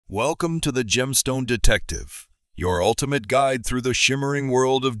Welcome to the Gemstone Detective, your ultimate guide through the shimmering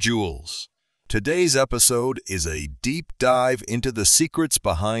world of jewels. Today's episode is a deep dive into the secrets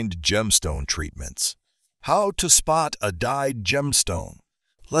behind gemstone treatments. How to spot a dyed gemstone.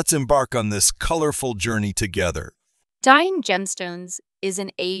 Let's embark on this colorful journey together. Dyeing gemstones is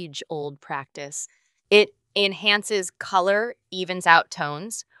an age-old practice. It enhances color, evens out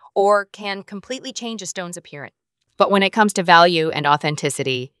tones, or can completely change a stone's appearance. But when it comes to value and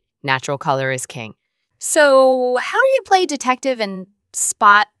authenticity, natural color is king. So how do you play detective and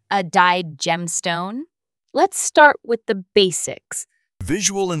spot a dyed gemstone? Let's start with the basics.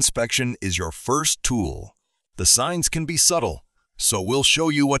 Visual inspection is your first tool. The signs can be subtle, so we'll show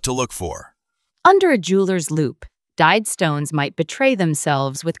you what to look for. Under a jeweler's loupe, dyed stones might betray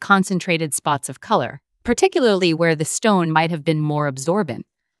themselves with concentrated spots of color, particularly where the stone might have been more absorbent.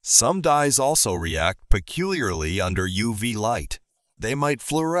 Some dyes also react peculiarly under UV light. They might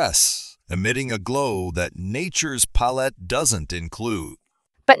fluoresce, emitting a glow that nature's palette doesn't include.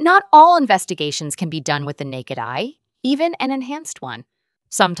 But not all investigations can be done with the naked eye, even an enhanced one.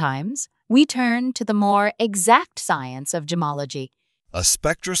 Sometimes, we turn to the more exact science of gemology. A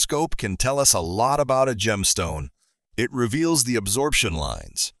spectroscope can tell us a lot about a gemstone. It reveals the absorption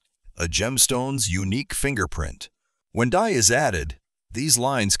lines, a gemstone's unique fingerprint. When dye is added, these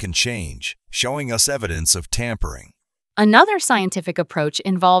lines can change, showing us evidence of tampering. Another scientific approach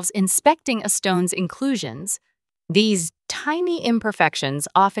involves inspecting a stone's inclusions. These tiny imperfections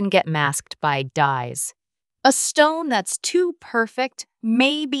often get masked by dyes. A stone that's too perfect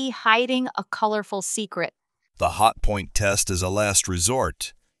may be hiding a colorful secret. The hot point test is a last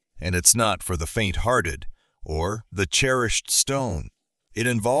resort, and it's not for the faint-hearted or the cherished stone. It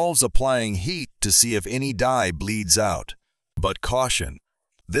involves applying heat to see if any dye bleeds out. But caution,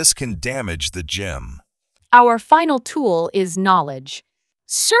 this can damage the gem. Our final tool is knowledge.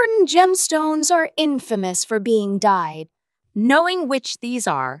 Certain gemstones are infamous for being dyed. Knowing which these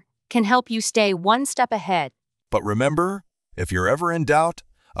are can help you stay one step ahead. But remember, if you're ever in doubt,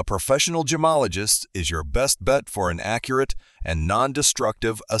 a professional gemologist is your best bet for an accurate and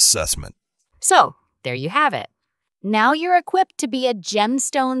non-destructive assessment. So, there you have it. Now you're equipped to be a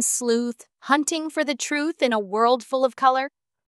gemstone sleuth, hunting for the truth in a world full of color.